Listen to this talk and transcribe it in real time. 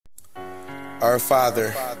Our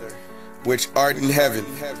Father, which art in heaven,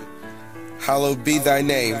 hallowed be thy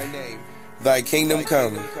name. Thy kingdom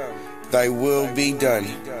come, thy will be done,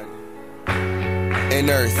 in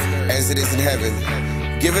earth as it is in heaven.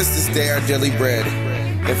 Give us this day our daily bread,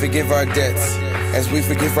 and forgive our debts as we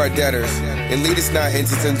forgive our debtors. And lead us not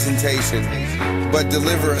into temptation, but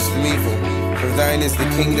deliver us from evil. For thine is the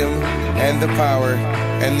kingdom, and the power,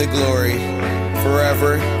 and the glory,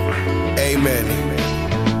 forever. Amen.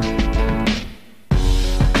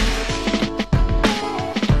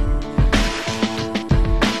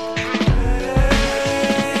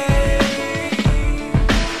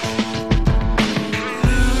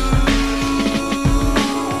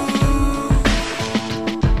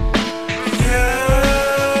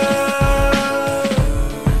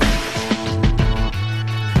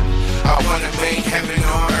 I wanna make heaven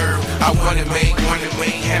on earth. I wanna make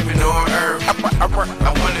heaven on earth. I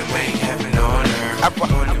wanna make heaven on earth.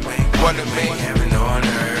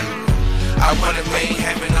 I wanna make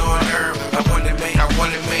heaven on earth. I wanna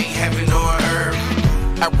make heaven on earth.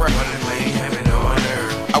 I wanna make heaven on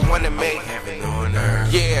earth. I wanna make heaven on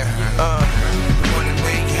earth. Yeah, I wanna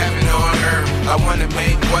make heaven on earth. I wanna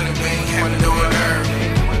make heaven on earth.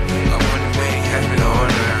 I wanna make heaven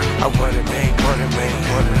on earth. I wanna make heaven on earth.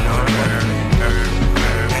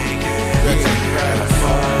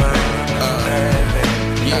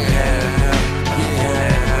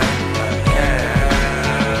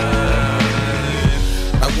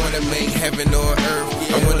 I wanna make heaven on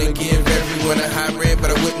earth. I wanna give everyone a high rent,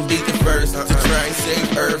 but I wouldn't be the first to try and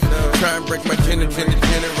save earth. Try and break my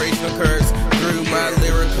generational curse through my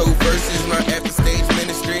lyrical verses, my after stage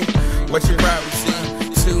ministry. What you probably see,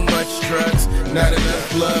 too much drugs, not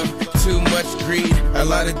enough love, too much greed, a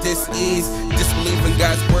lot of dis-ease, disbelief in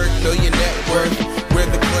God's word, know your net worth. We're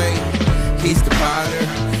the clay, he's the potter,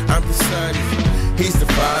 I'm the son, he's the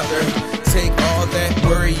father. Take all that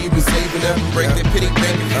worry you've been saving up, break that pity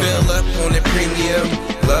bank and fill up on that premium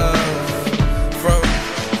love from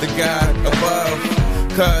the God above.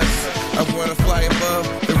 Cause I wanna fly above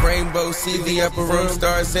the rainbow, see the upper room,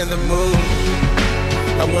 stars and the moon.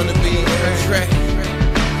 I wanna be on track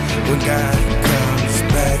when God comes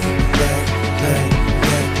back.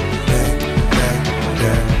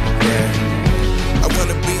 I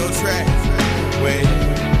wanna be on track when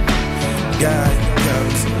God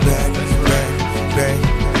comes back.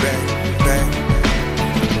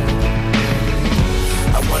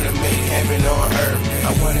 I wanna make heaven on earth. I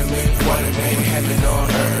wanna make heaven on earth. I wanna make heaven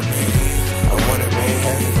on earth. I wanna make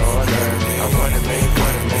heaven on earth. I wanna make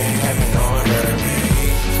heaven on earth.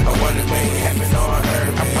 I wanna make heaven on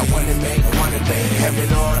earth. I wanna make heaven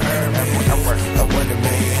on earth. I wanna make heaven on earth. I wanna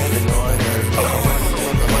make heaven.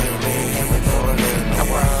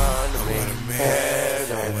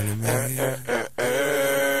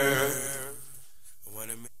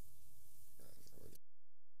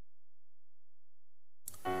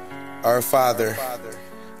 Our Father,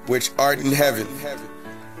 which art in heaven,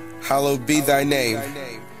 hallowed be thy name.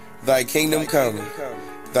 Thy kingdom come,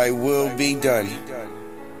 thy will be done,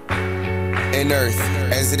 in earth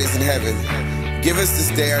as it is in heaven. Give us this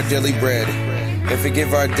day our daily bread, and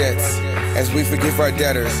forgive our debts as we forgive our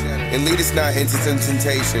debtors. And lead us not into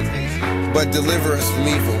temptation, but deliver us from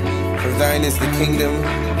evil. For thine is the kingdom,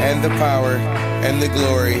 and the power, and the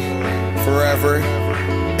glory, forever.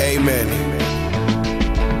 Amen.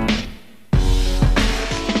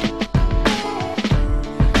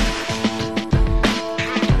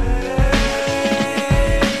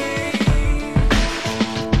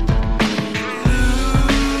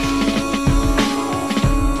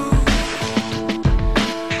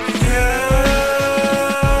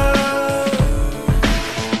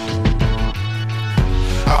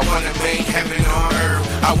 I wanna make heaven on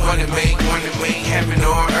earth. I wanna make heaven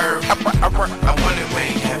on earth. I wanna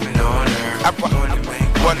make heaven on earth. I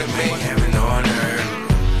wanna make heaven on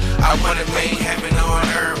earth. I wanna make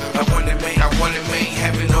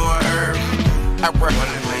heaven on earth. I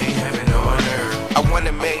wanna make heaven on earth. I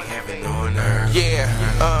wanna make heaven on earth. Yeah,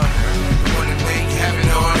 I wanna make heaven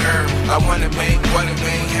on earth. I wanna make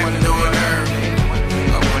heaven on earth.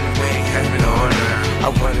 I wanna make heaven on earth. I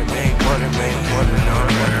wanna make